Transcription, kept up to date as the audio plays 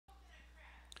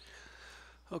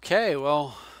Okay,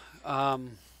 well,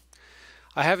 um,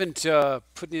 I haven't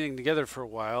put anything together for a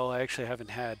while. I actually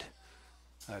haven't had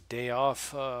a day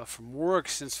off from work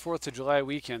since 4th of July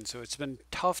weekend, so it's been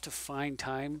tough to find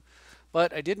time.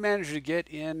 But I did manage to get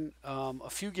in a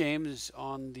few games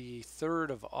on the 3rd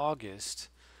of August,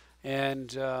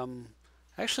 and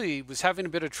actually was having a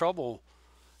bit of trouble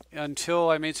until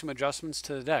I made some adjustments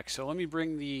to the deck. So let me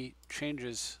bring the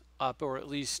changes up, or at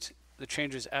least the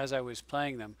changes as I was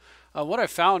playing them. What I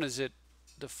found is that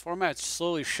the format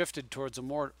slowly shifted towards a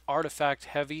more artifact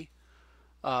heavy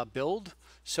build.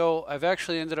 So I've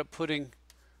actually ended up putting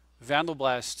Vandal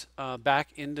Blast back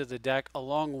into the deck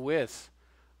along with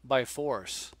by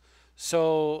force.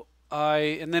 So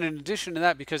and then in addition to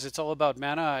that, because it's all about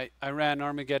mana, I ran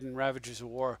Armageddon Ravages of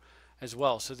War as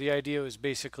well. So the idea was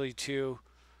basically to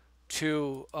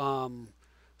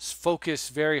focus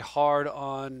very hard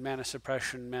on mana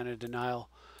suppression, mana denial,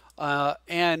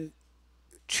 and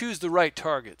choose the right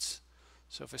targets.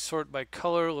 So if I sort by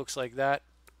color, looks like that.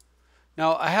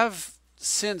 Now I have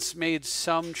since made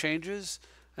some changes,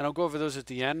 and I'll go over those at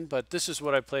the end, but this is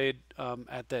what I played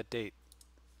at that date.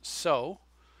 So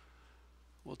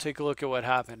we'll take a look at what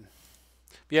happened.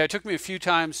 But yeah, it took me a few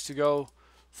times to go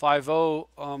 5-0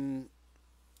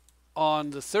 on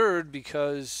the third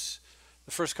because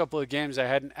the first couple of games I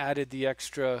hadn't added the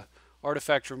extra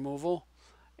artifact removal,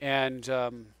 and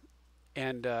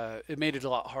it made it a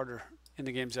lot harder in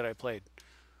the games that I played.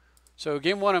 So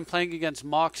game one, I'm playing against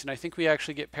Mox, and I think we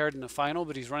actually get paired in the final,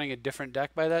 but he's running a different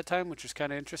deck by that time, which is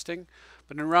kind of interesting.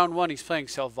 But in round one, he's playing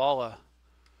Selvala,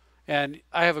 and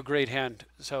I have a great hand.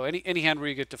 So any hand where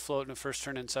you get to float in the first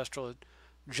turn Ancestral is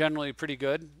generally pretty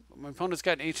good. My opponent's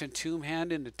got an Ancient Tomb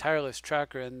hand into Tireless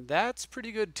Tracker, and that's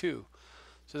pretty good too.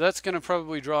 So that's going to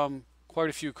probably draw him quite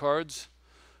a few cards.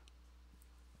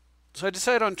 So I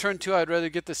decided on turn two I'd rather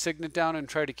get the Signet down and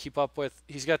try to keep up with.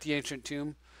 He's got the Ancient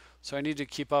Tomb, so I need to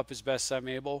keep up as best I'm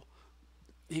able.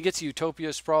 He gets a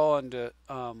Utopia Sprawl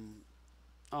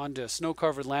onto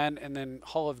Snow-Covered Land, and then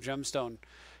Hall of Gemstone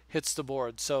hits the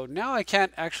board. So now I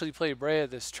can't actually play Breya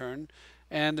this turn,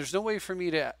 and there's no way for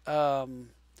me to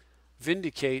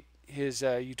vindicate his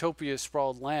Utopia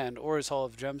Sprawled Land or his Hall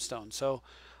of Gemstone. So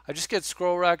I just get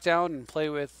Scroll Rack down and play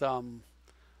with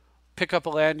pick up a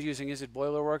land using Izzet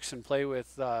Boilerworks and play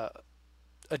with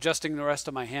adjusting the rest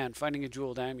of my hand, finding a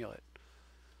Jeweled Amulet.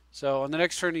 So on the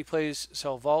next turn he plays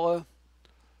Selvala.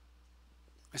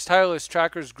 His Tireless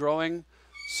Tracker's growing,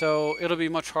 so it'll be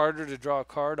much harder to draw a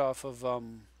card off of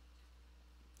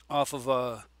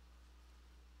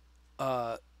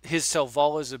his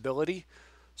Selvala's ability.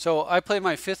 So I play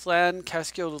my fifth land,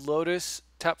 Cascaded Lotus,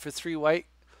 tap for 3 white,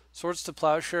 Swords to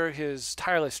Plowshare, his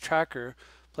Tireless Tracker,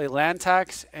 play land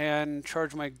tax, and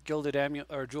charge my Gilded Amulet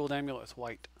or Jeweled Amulet with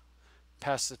white.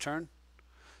 Pass the turn.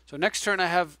 So next turn I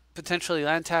have potentially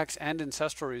land tax and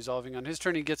Ancestral Resolving. On his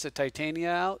turn he gets a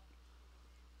Titania out.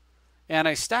 And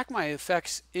I stack my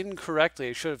effects incorrectly.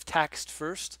 I should have taxed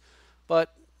first,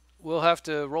 but we'll have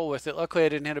to roll with it. Luckily I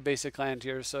didn't hit a basic land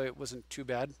here, so it wasn't too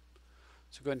bad.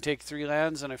 So go ahead and take 3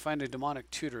 lands, and I find a Demonic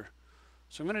Tutor.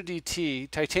 So I'm going to DT.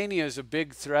 Titania is a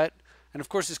big threat, and of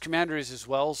course his commander is as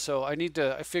well, so I need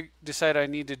to, decide I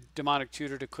need a Demonic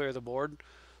Tutor to clear the board.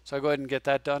 So I go ahead and get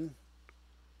that done,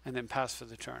 and then pass for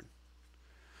the turn.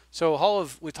 So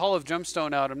with Hall of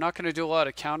Gemstone out, I'm not going to do a lot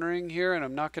of countering here, and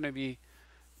I'm not going to be,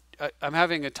 I'm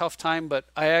having a tough time, but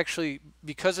I actually,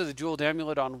 because of the Jeweled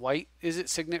Amulet on white, Izzet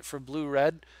Signet for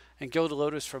blue-red, and Gilded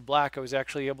Lotus for black, I was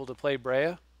actually able to play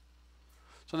Breya.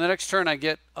 So on the next turn I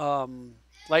get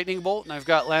Lightning Bolt, and I've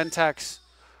got land tax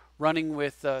running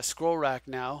with Scroll Rack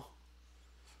now.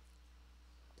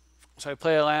 So I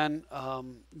play a land,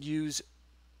 use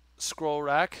Scroll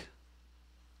Rack,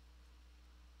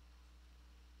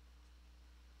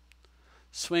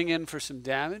 swing in for some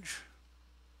damage,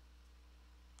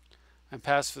 and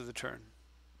pass for the turn.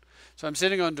 So I'm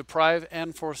sitting on Deprive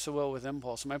and Force of Will with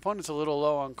Impulse. My opponent's a little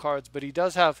low on cards, but he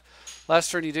does have, last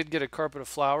turn he did get a Carpet of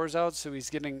Flowers out, so he's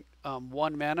getting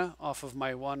 1 mana off of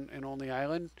my one and only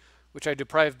island, which I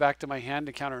deprived back to my hand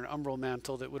to counter an Umbral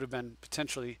Mantle that would have been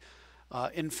potentially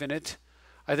infinite.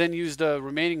 I then used the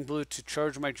remaining blue to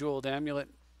charge my Jeweled Amulet,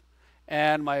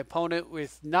 and my opponent,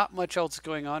 with not much else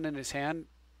going on in his hand,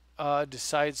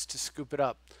 decides to scoop it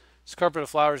up. This Carpet of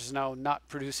Flowers is now not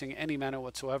producing any mana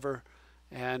whatsoever,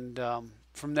 and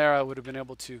from there I would have been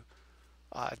able to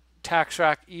tax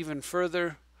rack even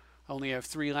further. I only have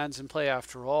 3 lands in play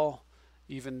after all,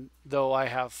 even though I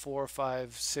have 4,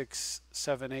 5, 6,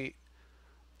 7,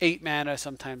 8 mana,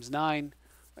 sometimes 9.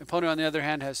 My opponent on the other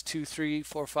hand has 2, 3,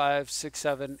 4, 5, 6,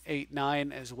 7, 8,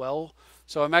 9 as well.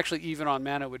 So I'm actually even on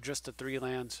mana with just the 3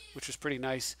 lands, which is pretty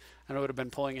nice. And I would have been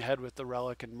pulling ahead with the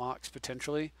Relic and Mox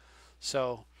potentially.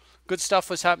 So good stuff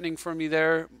was happening for me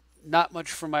there. Not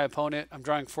much for my opponent. I'm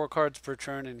drawing 4 cards per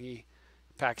turn and he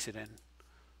packs it in.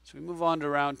 So we move on to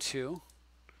round 2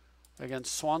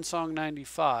 against Swansong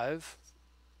 95.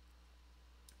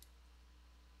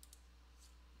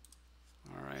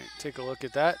 All right, take a look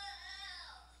at that.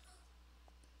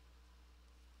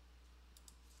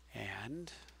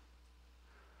 And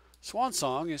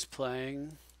Swansong is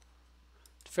playing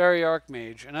Fairy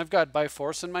Archmage, and I've got by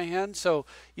force in my hand, so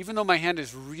even though my hand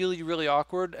is really, really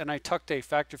awkward and I tucked a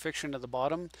Fact or Fiction to the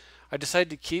bottom, I decided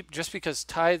to keep just because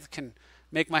Tithe can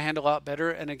make my hand a lot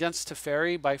better, and against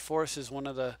Teferi, by force is one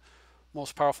of the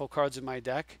most powerful cards in my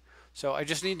deck. So I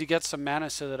just need to get some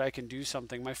mana so that I can do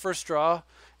something. My first draw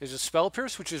is a Spell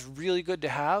Pierce, which is really good to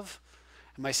have,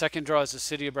 and my second draw is a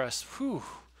City of Breast. Whew.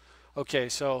 Okay,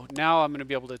 so now I'm going to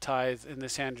be able to Tithe, and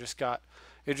this hand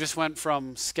it just went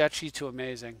from sketchy to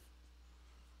amazing.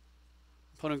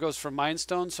 Opponent goes for Mind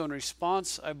Stone, so in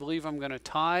response, I believe I'm going to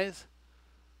Tithe.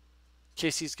 In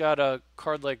case he's got a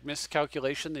card like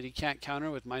Miscalculation that he can't counter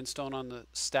with Mind Stone on the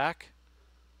stack.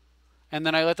 And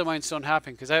then I let the Mind Stone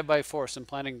happen, because I have by force. I'm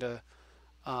planning to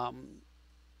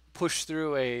push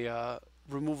through a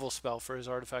removal spell for his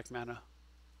artifact mana.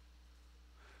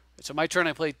 So my turn,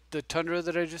 I play the Tundra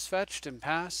that I just fetched and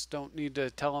pass. Don't need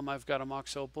to tell him I've got a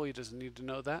Mox Opal. He doesn't need to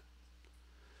know that.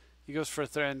 He goes for a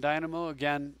Thran Dynamo.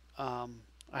 Again, I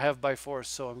have by force,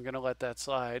 so I'm going to let that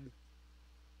slide.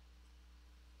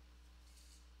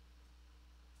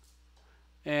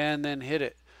 And then hit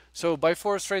it. So by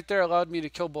force right there allowed me to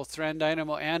kill both Thran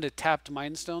Dynamo and a tapped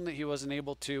Mind Stone that he wasn't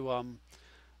able to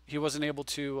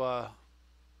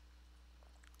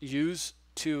use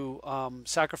to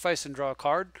sacrifice and draw a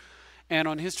card. And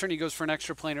on his turn, he goes for an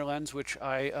extra planar lens, which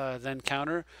I then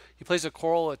counter. He plays a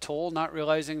Coral Atoll, not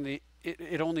realizing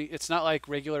it's not like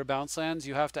regular bounce lands.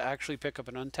 You have to actually pick up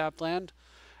an untapped land,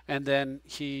 and then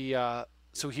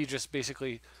so he just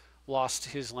basically lost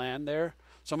his land there.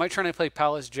 So my turn, I play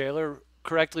Palace Jailer,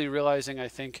 correctly realizing I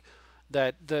think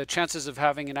that the chances of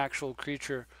having an actual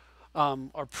creature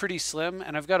are pretty slim.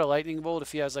 And I've got a Lightning Bolt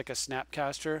if he has like a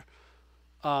Snapcaster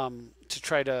to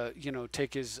try to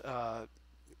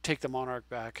take the Monarch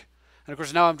back. And of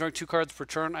course now I'm drawing 2 cards per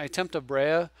turn. I attempt a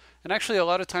Breya, and actually a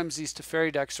lot of times these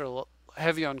Teferi decks are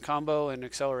heavy on combo and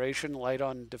acceleration, light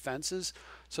on defenses.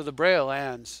 So the Breya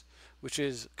lands, which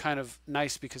is kind of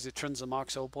nice because it turns the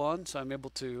Mox Opal on, so I'm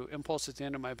able to impulse at the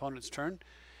end of my opponent's turn.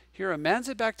 Here, Amends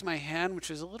it back to my hand,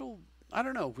 which is a little, I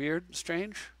don't know, weird,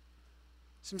 strange.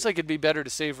 Seems like it'd be better to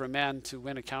save Remand to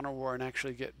win a counter war and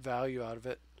actually get value out of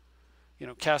it. You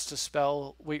know, cast a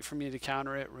spell, wait for me to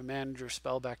counter it, remand your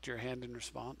spell back to your hand in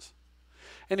response.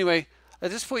 Anyway, at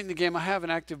this point in the game, I have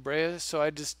an active Breya, so I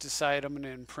just decide I'm going to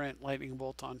imprint Lightning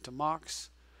Bolt onto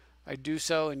Mox. I do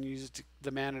so and use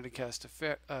the mana to cast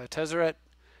a Tezzeret,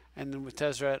 and then with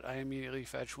Tezzeret, I immediately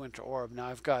fetch Winter Orb. Now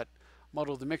I've got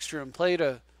Muddle the Mixture in play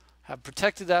to have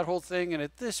protected that whole thing, and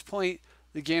at this point,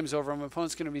 the game's over. My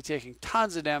opponent's going to be taking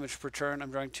tons of damage per turn.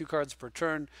 I'm drawing 2 cards per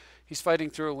turn. He's fighting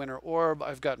through a Winter Orb.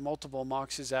 I've got multiple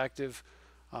Moxes active.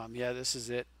 Yeah, this is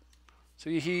it. So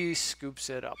he scoops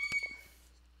it up.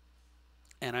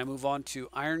 And I move on to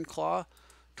Ironclaw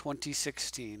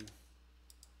 2016.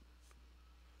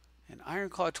 And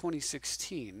Ironclaw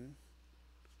 2016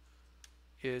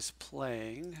 is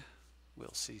playing,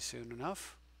 we'll see soon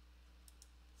enough,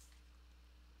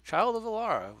 Child of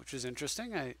Alara, which is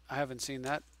interesting. I haven't seen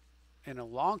that in a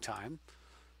long time.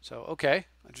 So, okay,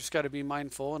 I just got to be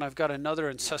mindful. And I've got another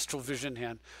Ancestral Vision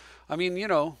hand. I mean, you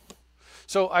know,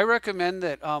 so I recommend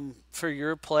that for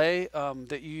your play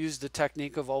that you use the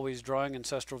technique of always drawing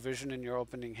Ancestral Vision in your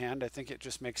opening hand. I think it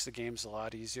just makes the games a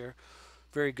lot easier.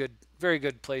 Very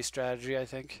good play strategy, I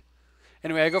think.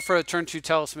 Anyway, I go for a turn 2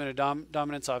 Talisman of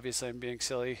Dominance. Obviously, I'm being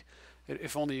silly.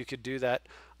 If only you could do that.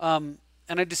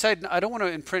 And I decided I don't want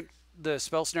to imprint the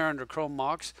Spell Snare under Chrome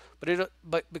Mox,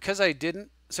 but because I didn't,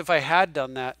 so if I had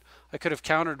done that, I could have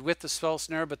countered with the Spell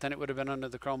Snare, but then it would have been under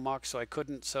the Chrome Mox, so I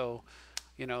couldn't. So,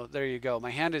 you know, there you go.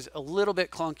 My hand is a little bit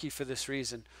clunky for this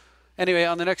reason. Anyway,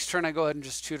 on the next turn, I go ahead and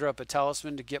just tutor up a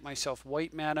Talisman to get myself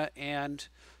white mana and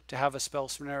to have a Spell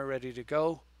Snare ready to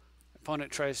go.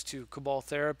 Opponent tries to Cabal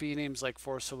Therapy, names like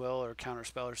Force of Will or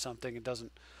Counterspell or something. It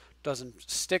doesn't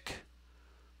stick.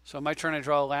 So my turn, I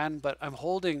draw a land, but I'm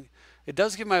holding. It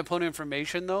does give my opponent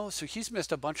information though, so he's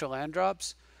missed a bunch of land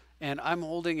drops, and I'm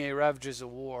holding a Ravages of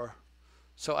War.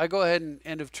 So I go ahead and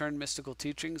end of turn Mystical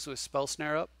Teachings with Spell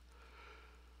Snare up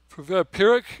for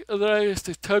Vampiric, and then I just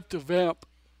attempt to vamp,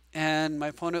 and my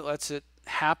opponent lets it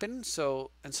happen,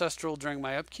 so Ancestral during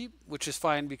my upkeep, which is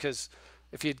fine because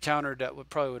if he had countered, that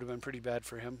probably would have been pretty bad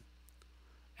for him.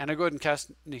 And I go ahead and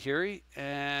cast Nahiri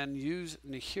and use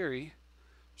Nahiri,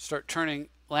 start turning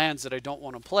lands that I don't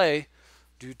want to play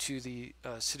due to the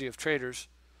City of Traders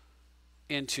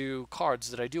into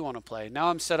cards that I do want to play. Now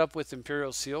I'm set up with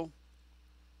Imperial Seal.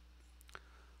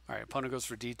 All right, opponent goes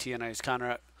for DT, and I just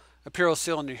counter Imperial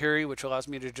Seal and Nahiri, which allows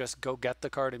me to just go get the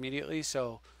card immediately.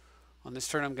 So on this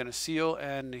turn, I'm going to Seal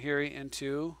and Nahiri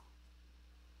into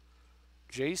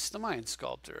Jace the Mind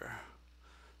Sculptor.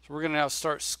 So we're going to now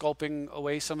start sculpting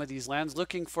away some of these lands,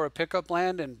 looking for a pickup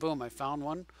land, and boom, I found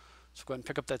one. So go ahead and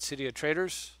pick up that City of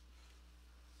Traders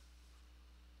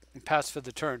and pass for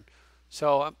the turn.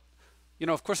 So, you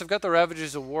know, of course, I've got the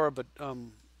Ravages of War, but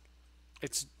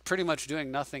it's pretty much doing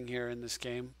nothing here in this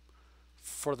game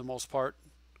for the most part.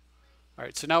 All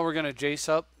right, so now we're going to Jace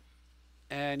up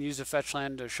and use a fetch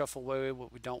land to shuffle away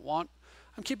what we don't want.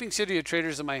 I'm keeping City of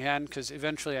Traders in my hand because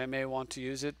eventually I may want to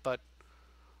use it, but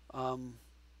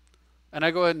and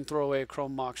I go ahead and throw away a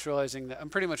Chrome Mox, realizing that I'm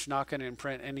pretty much not going to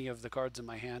imprint any of the cards in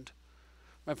my hand.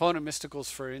 My opponent Mysticals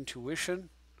for Intuition,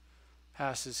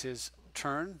 passes his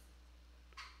turn.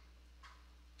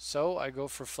 So I go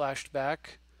for Flashed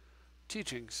Back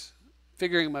Teachings,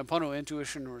 figuring my opponent will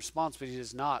Intuition in response, but he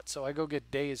does not. So I go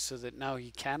get Dazed so that now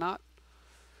he cannot.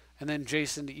 And then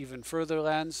Jason to even further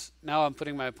lands. Now I'm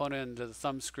putting my opponent into the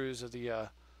thumb screws of the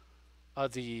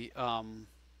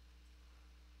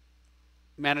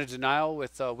Mana Denial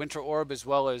with Winter Orb, as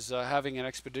well as having an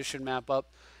Expedition map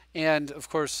up. And of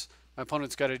course, my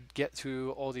opponent's got to get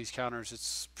through all these counters.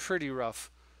 It's pretty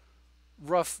rough.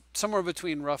 Somewhere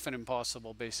between rough and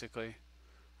impossible, basically.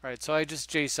 All right, so I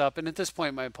just Jace up, and at this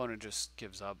point, my opponent just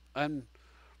gives up. And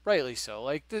rightly so.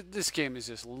 Like, this game is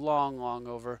just long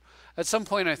over. At some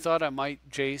point, I thought I might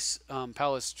Jace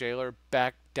Palace Jailer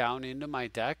back down into my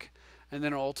deck, and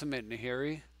then Ultimate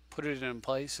Nahiri, put it in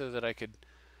place so that I could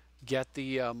get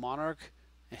the Monarch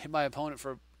and hit my opponent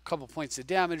for a couple points of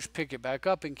damage, pick it back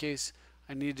up in case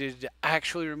I needed to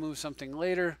actually remove something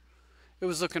later. It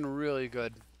was looking really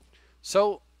good.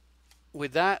 So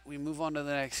with that, we move on to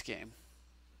the next game.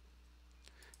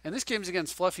 And this game's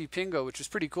against Fluffy Pingo, which is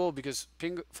pretty cool because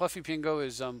Fluffy Pingo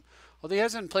is, well, he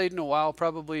hasn't played in a while,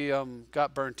 probably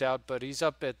got burnt out, but he's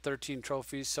up at 13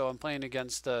 trophies, so I'm playing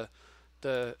against the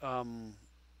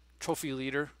trophy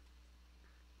leader.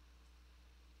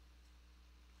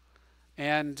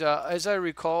 And as I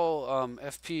recall,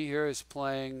 FP here is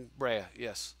playing Breya,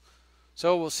 yes.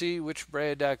 So we'll see which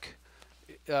Breya deck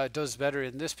does better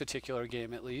in this particular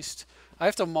game, at least. I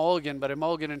have to mulligan, but I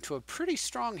mulligan into a pretty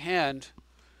strong hand.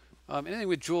 Anything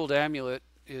with Jeweled Amulet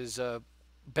is a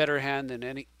better hand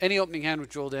than any opening hand with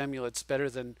Jeweled Amulet's better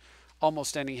than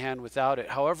almost any hand without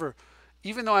it. However,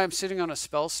 even though I'm sitting on a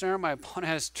Spell Snare, my opponent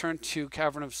has turned to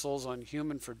Cavern of Souls on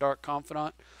Human for Dark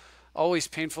Confidant. Always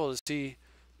painful to see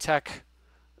tech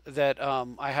that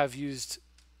I have used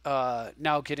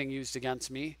now getting used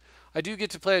against me. I do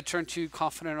get to play a turn 2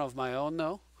 Confidant of my own,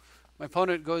 though. My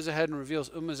opponent goes ahead and reveals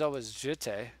Umezawa's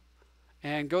Jitte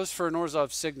and goes for an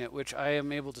Orzhov Signet, which I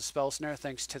am able to Spell Snare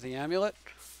thanks to the amulet.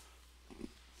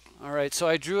 All right, so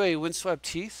I drew a Windswept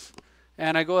Heath,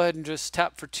 and I go ahead and just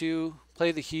tap for 2,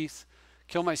 play the Heath,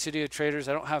 kill my City of Traders.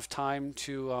 I don't have time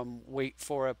to wait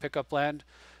for a pickup land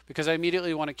because I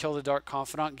immediately want to kill the Dark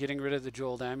Confidant, getting rid of the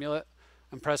Jeweled Amulet,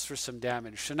 and press for some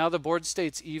damage. So now the board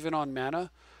states even on mana.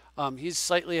 He's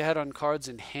slightly ahead on cards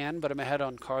in hand, but I'm ahead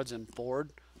on cards in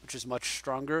board, which is much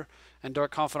stronger. And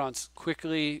Dark Confidant's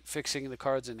quickly fixing the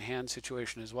cards in hand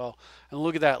situation as well. And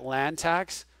look at that land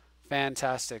tax.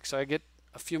 Fantastic. So I get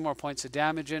a few more points of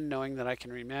damage in, knowing that I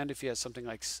can remand if he has something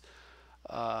like...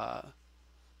 well,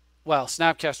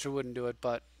 Snapcaster wouldn't do it,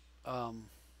 but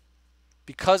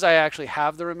because I actually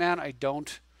have the remand, I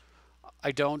don't...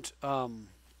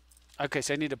 okay,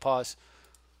 so I need to pause.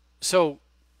 So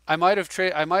I might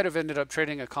have ended up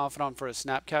trading a Confidant for a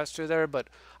Snapcaster there, but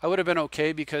I would have been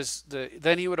okay because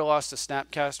then he would have lost a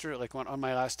Snapcaster like on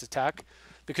my last attack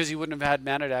because he wouldn't have had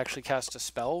mana to actually cast a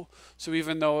spell. So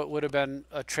even though it would have been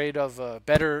a trade of a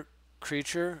better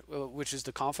creature, which is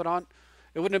the Confidant,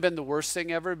 it wouldn't have been the worst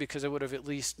thing ever because it would have at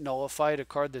least nullified a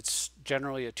card that's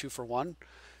generally a 2-for-1.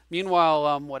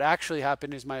 Meanwhile, what actually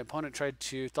happened is my opponent tried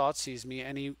to Thoughtseize me,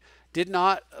 and he did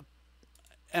not.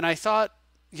 And I thought,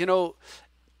 you know,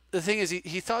 the thing is,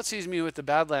 he Thoughtseized me with the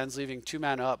Badlands, leaving 2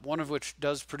 mana up, one of which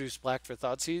does produce black for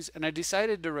Thoughtseize, and I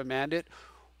decided to remand it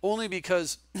only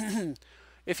because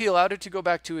if he allowed it to go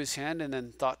back to his hand and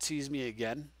then Thoughtseize me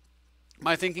again,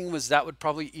 my thinking was that would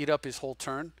probably eat up his whole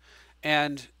turn,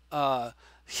 and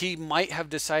he might have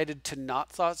decided to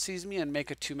not Thoughtseize me and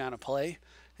make a 2 mana play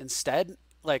instead,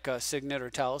 like a Signet or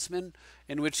Talisman,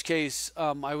 in which case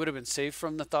I would have been safe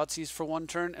from the Thoughtseize for one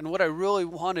turn. And what I really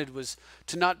wanted was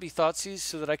to not be Thoughtseize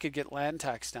so that I could get land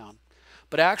tax down.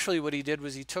 But actually what he did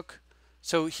was he took,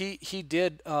 so he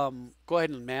did go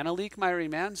ahead and mana leak my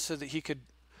remand so that he could,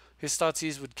 his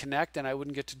Thoughtseize would connect and I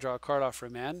wouldn't get to draw a card off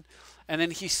remand. And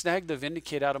then he snagged the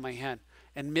Vindicate out of my hand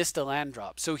and missed a land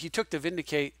drop. So he took the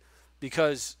Vindicate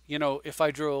because, you know, if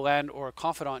I drew a land or a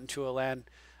Confidant into a land,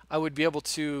 I would be able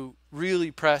to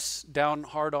really press down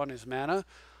hard on his mana.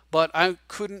 But I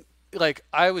couldn't, like,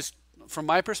 I was, from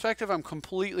my perspective, I'm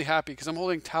completely happy because I'm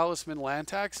holding Talisman land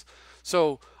tax.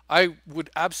 So I would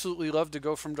absolutely love to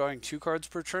go from drawing 2 cards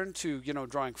per turn to, you know,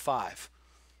 drawing 5.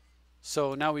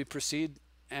 So now we proceed,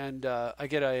 and I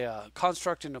get a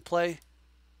construct into play.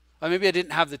 Maybe I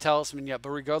didn't have the Talisman yet,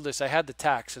 but regardless, I had the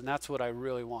tax, and that's what I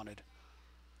really wanted.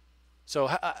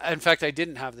 So, in fact, I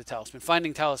didn't have the Talisman.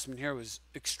 Finding Talisman here was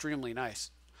extremely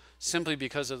nice, simply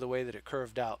because of the way that it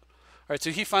curved out. All right, so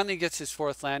he finally gets his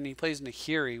 4th land, and he plays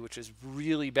Nahiri, which is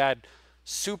really bad.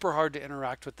 Super hard to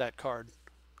interact with that card.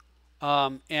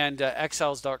 And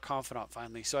exiles Dark Confidant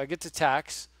finally. So I get to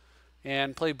tax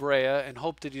and play Breya and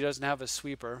hope that he doesn't have a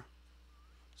sweeper.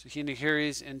 So he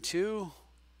Nahiris into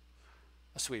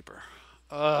a sweeper.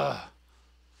 And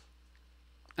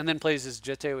then plays his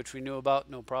Jitte, which we knew about.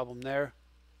 No problem there.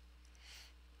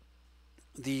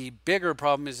 The bigger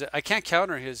problem is that I can't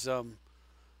counter his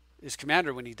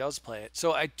commander when he does play it.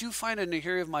 So I do find a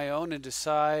Nahiri of my own and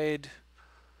decide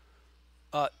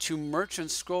to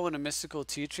Merchant Scroll in a Mystical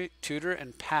Tutor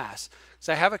and pass. Because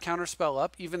I have a counterspell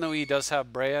up, even though he does have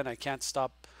Breya and I can't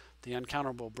stop the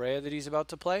uncounterable Breya that he's about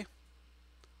to play.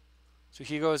 So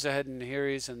he goes ahead and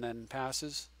Nahiris and then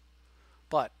passes.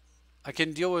 But I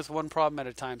can deal with one problem at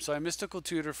a time. So I Mystical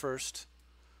Tutor first,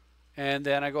 and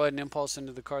then I go ahead and Impulse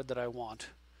into the card that I want,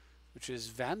 which is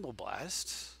Vandal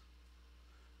Blast.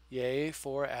 Yay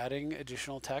for adding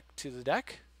additional tech to the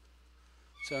deck.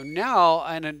 So now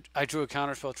I drew a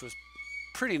counterspell, which was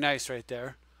pretty nice right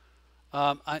there.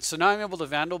 So now I'm able to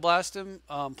Vandal Blast him,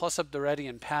 plus up the ready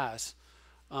and pass.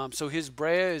 So his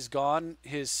Breya is gone,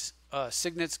 his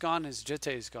Signet's gone, his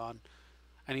Jitte is gone,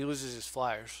 and he loses his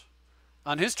flyers.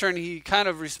 On his turn, he kind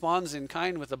of responds in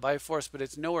kind with a Bifrost, but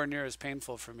it's nowhere near as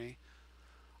painful for me.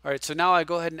 All right, so now I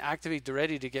go ahead and activate the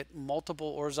ready to get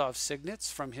multiple Orzhov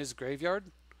Signets from his graveyard.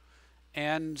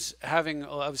 And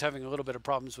I was having a little bit of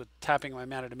problems with tapping my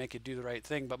mana to make it do the right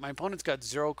thing, but my opponent's got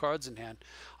 0 cards in hand.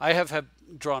 I have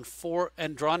drawn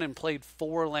and played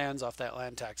 4 lands off that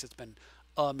land tax. It's been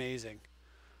amazing.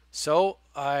 So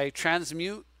I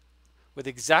transmute with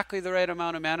exactly the right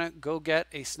amount of mana, go get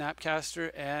a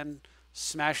Snapcaster, and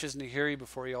smashes Nahiri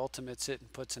before he ultimates it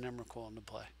and puts an Emrakul into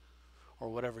play, or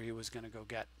whatever he was going to go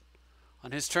get.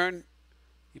 On his turn,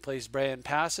 he plays Breya and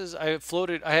passes. I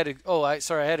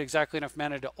had exactly enough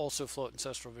mana to also float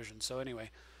Ancestral Vision. So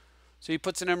anyway, so he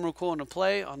puts an Emrakul into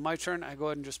play. On my turn, I go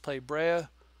ahead and just play Breya,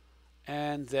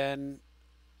 and then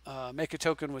make a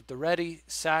token with the ready,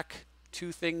 sack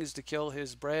 2 things to kill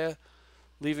his Breya,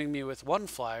 leaving me with 1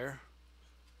 flyer,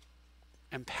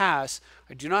 and pass.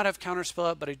 I do not have Counterspell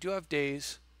up, but I do have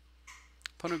Daze.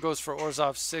 Opponent goes for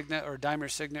Orzhov Signet, or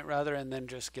Dimer Signet rather, and then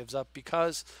just gives up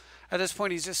because at this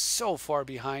point he's just so far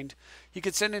behind. He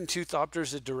could send in 2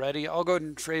 Thopters at Duretti. I'll go ahead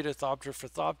and trade a Thopter for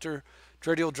Thopter.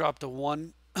 Duretti will drop to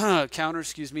 1 counter,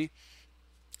 excuse me.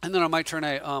 And then on my turn,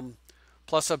 I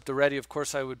plus up Duretti. Of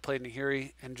course, I would play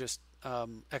Nahiri and just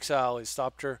exile his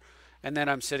Thopter. And then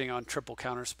I'm sitting on triple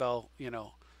counterspell, you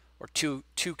know, or two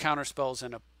counterspells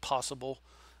and a possible.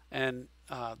 And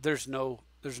there's no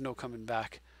coming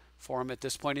back for him at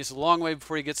this point. He's a long way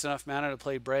before he gets enough mana to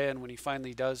play Breya, and when he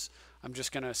finally does, I'm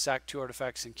just going to sack 2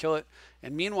 artifacts and kill it.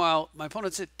 And meanwhile, my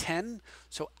opponent's at 10,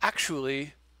 so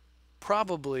actually,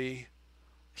 probably,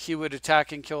 he would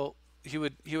attack and kill. He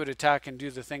would attack and do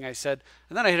the thing I said,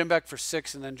 and then I hit him back for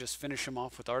 6, and then just finish him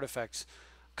off with artifacts.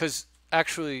 Because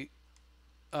actually,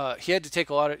 he had to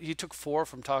take a lot of. He took 4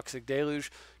 from Toxic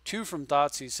Deluge, 2 from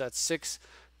Thoughtseize, so that's 6,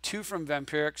 2 from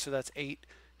Vampiric, so that's 8.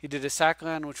 He did a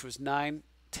Sackland, which was 9.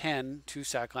 10, 2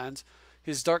 Sacklands.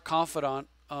 His Dark Confidant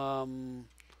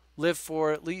lived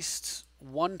for at least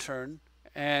 1 turn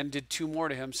and did 2 more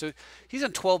to him. So he's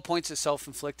on 12 points of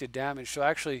self-inflicted damage. So I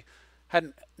actually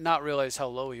hadn't not realized how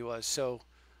low he was. So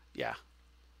yeah,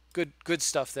 good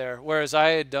stuff there. Whereas I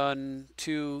had done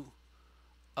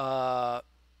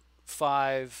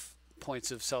 5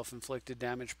 points of self-inflicted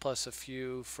damage plus a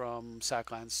few from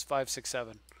Sacklands, 5, 6,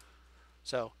 7.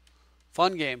 So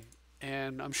fun game,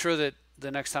 and I'm sure that the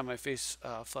next time I face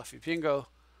Fluffy Pingo,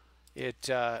 it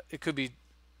could be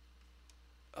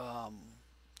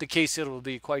the case. It will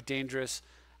be quite dangerous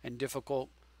and difficult.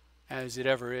 as it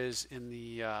ever is in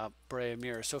the Breya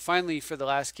mirror. So finally, for the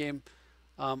last game,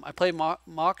 I play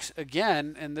Mox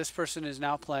again, and this person is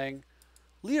now playing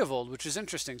Leovold, which is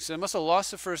interesting. So I must have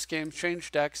lost the first game,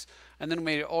 changed decks, and then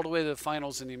made it all the way to the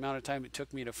finals in the amount of time it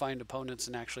took me to find opponents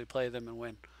and actually play them and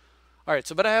win. All right,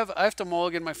 so but I have to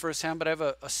mulligan my first hand, but I have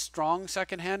a strong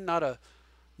second hand, not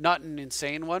an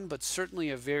insane one, but certainly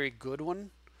a very good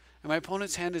one. And my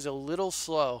opponent's hand is a little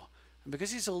slow. And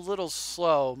because he's a little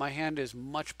slow, my hand is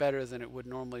much better than it would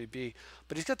normally be.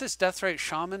 But he's got this Deathrite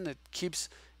Shaman that keeps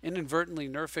inadvertently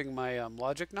nerfing my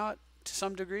Logic Knot to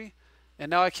some degree. And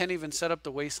now I can't even set up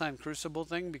the Wasteland Crucible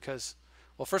thing because,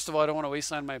 well, first of all, I don't want to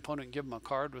wasteland my opponent and give him a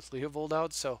card with Leovold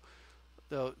out. So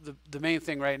the main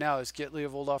thing right now is get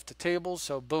Leovold off the table.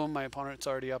 So boom, my opponent's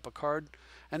already up a card.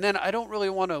 And then I don't really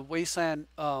want to wasteland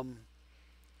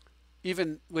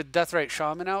even with Deathrite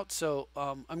Shaman out. So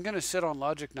I'm going to sit on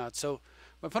Logic Knot. So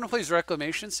my opponent plays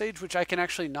Reclamation Sage, which I can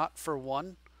actually knot for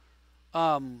one.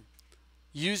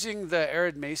 Using the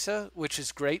Arid Mesa, which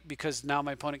is great because now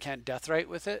my opponent can't Deathrite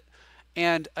with it.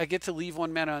 And I get to leave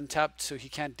one mana untapped so he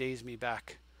can't daze me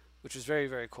back, which is very,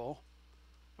 very cool.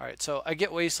 All right, so I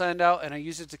get Wasteland out and I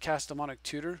use it to cast Demonic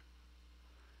Tutor.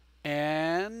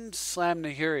 And Slam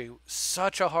Nahiri.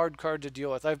 Such a hard card to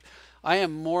deal with. I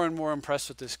am more and more impressed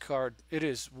with this card. It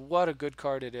is, what a good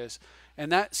card it is.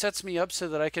 And that sets me up so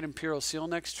that I can Imperial Seal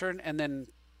next turn and then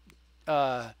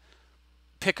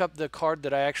pick up the card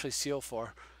that I actually seal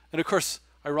for. And of course,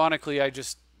 ironically, I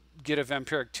just get a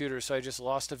Vampiric Tutor, so I just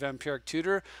lost a Vampiric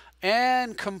Tutor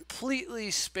and completely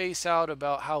space out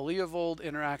about how Leovold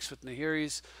interacts with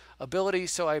Nahiri's ability,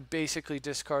 so I basically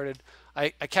discarded. I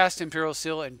cast Imperial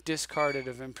Seal and discarded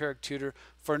a Vampiric Tutor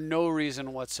for no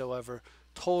reason whatsoever.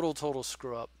 Total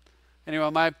screw up.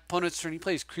 Anyway, my opponent's turn, he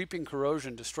plays Creeping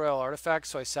Corrosion, destroy all artifacts,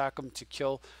 so I sack him to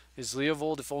kill his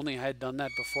Leovold. If only I had done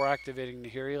that before activating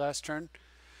Nahiri last turn.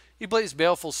 He plays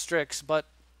Baleful Strix, but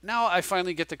now I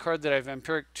finally get the card that I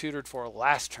Vampiric Tutored for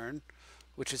last turn,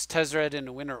 which is Tezzeret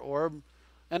into Winter Orb,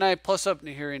 and I plus up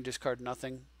Nahiri and discard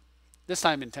nothing, this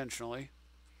time intentionally.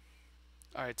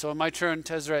 Alright, so on my turn,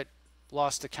 Tezzeret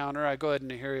lost the counter. I go ahead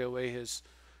and Nahiri away his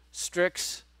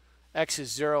Strix. X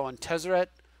is 0 on Tezzeret.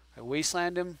 I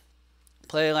Wasteland him,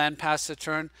 play a land, pass the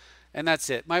turn, and that's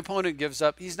it. My opponent gives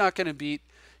up. He's not going to beat.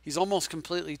 He's almost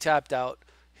completely tapped out.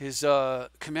 His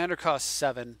commander costs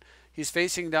 7. He's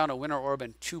facing down a Winter Orb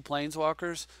and 2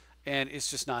 Planeswalkers, and it's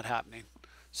just not happening.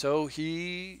 So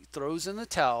he throws in the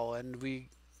towel, and we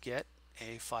get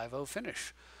a 5-0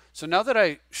 finish. So now that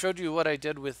I showed you what I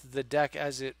did with the deck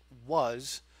as it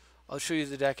was, I'll show you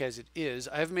the deck as it is.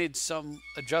 I've made some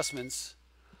adjustments.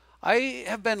 I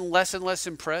have been less and less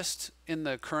impressed in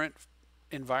the current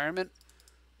environment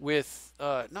with,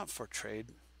 not for trade.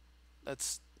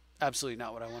 That's absolutely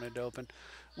not what I wanted to open.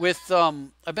 With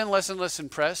I've been less and less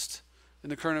impressed in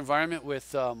the current environment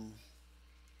with the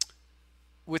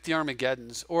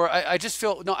Armageddons, or I just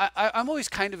feel no. I'm always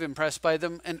kind of impressed by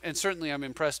them, and certainly I'm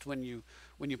impressed when you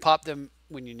pop them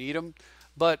when you need them.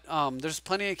 But there's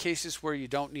plenty of cases where you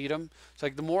don't need them. It's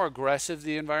like the more aggressive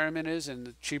the environment is and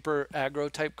the cheaper aggro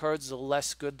type cards, the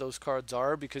less good those cards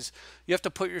are because you have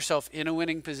to put yourself in a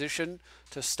winning position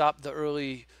to stop the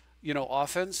early,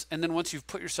 offense. And then once you've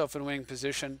put yourself in a winning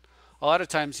position, a lot of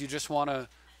times you just want to,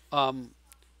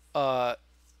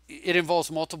 it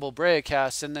involves multiple Breya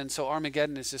casts, and then so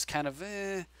Armageddon is just kind of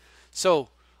So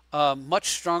much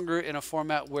stronger in a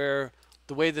format where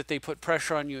the way that they put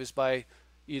pressure on you is by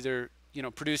either,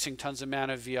 producing tons of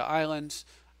mana via islands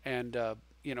and,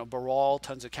 Baral,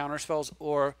 tons of counter spells,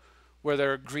 or where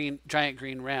they're giant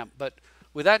green ramp. But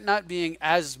with that not being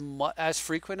as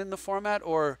frequent in the format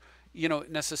or,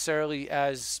 necessarily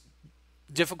as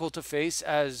difficult to face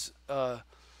as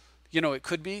it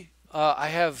could be. I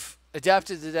have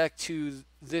adapted the deck to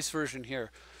this version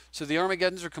here. So the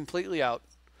Armageddons are completely out.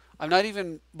 I'm not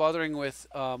even bothering with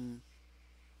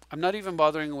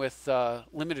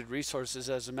limited resources.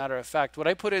 As a matter of fact, what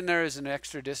I put in there is an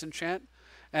extra disenchant,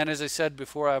 and as I said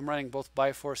before, I'm running both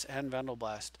Bifrost and Vandal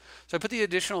Blast. So I put the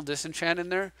additional disenchant in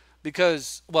there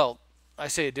because, well, I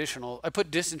say additional. I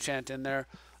put disenchant in there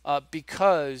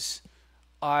because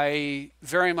I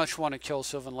very much want to kill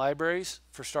Sylvan Libraries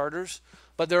for starters,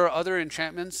 but there are other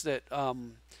enchantments that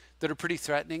that are pretty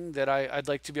threatening that I'd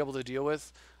like to be able to deal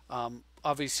with.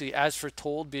 Obviously, As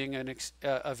Foretold being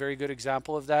a very good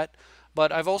example of that.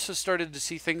 But I've also started to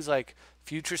see things like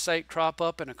Future Sight crop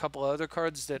up and a couple other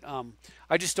cards that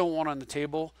I just don't want on the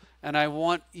table. And I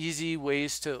want easy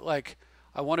ways to,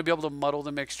 I want to be able to muddle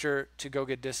the mixture to go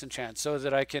get disenchant so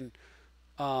that I can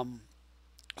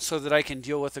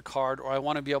deal with a card, or I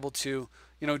want to be able to,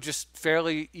 just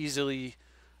fairly easily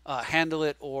handle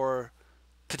it or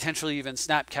potentially even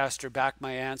Snapcaster back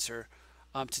my answer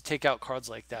to take out cards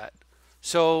like that.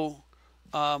 So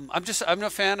I'm a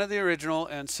fan of the original,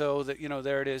 and so that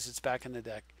there it is. It's back in the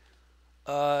deck.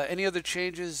 Any other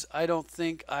changes? I don't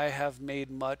think I have made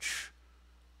much.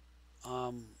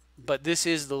 But this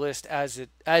is the list as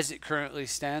it currently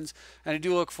stands, and I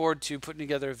do look forward to putting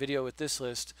together a video with this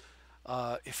list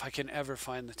if I can ever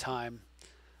find the time.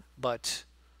 But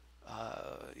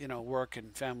work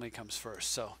and family comes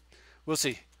first, so we'll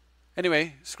see.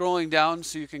 Anyway, scrolling down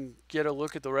so you can get a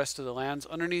look at the rest of the lands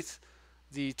underneath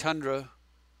the tundra.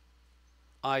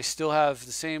 I still have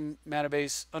the same mana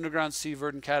base: Underground Sea,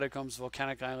 Verdant Catacombs,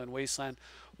 Volcanic Island, Wasteland,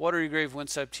 Watery Grave,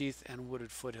 Windswept Heath, and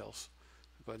Wooded Foothills.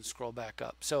 Go ahead and scroll back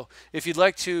up. So if you'd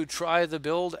like to try the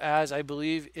build as I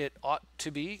believe it ought to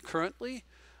be currently,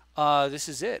 this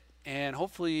is it. And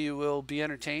hopefully you will be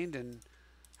entertained and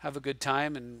have a good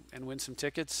time and win some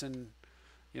tickets. And,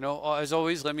 as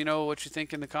always, let me know what you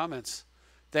think in the comments.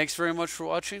 Thanks very much for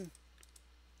watching,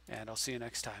 and I'll see you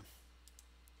next time.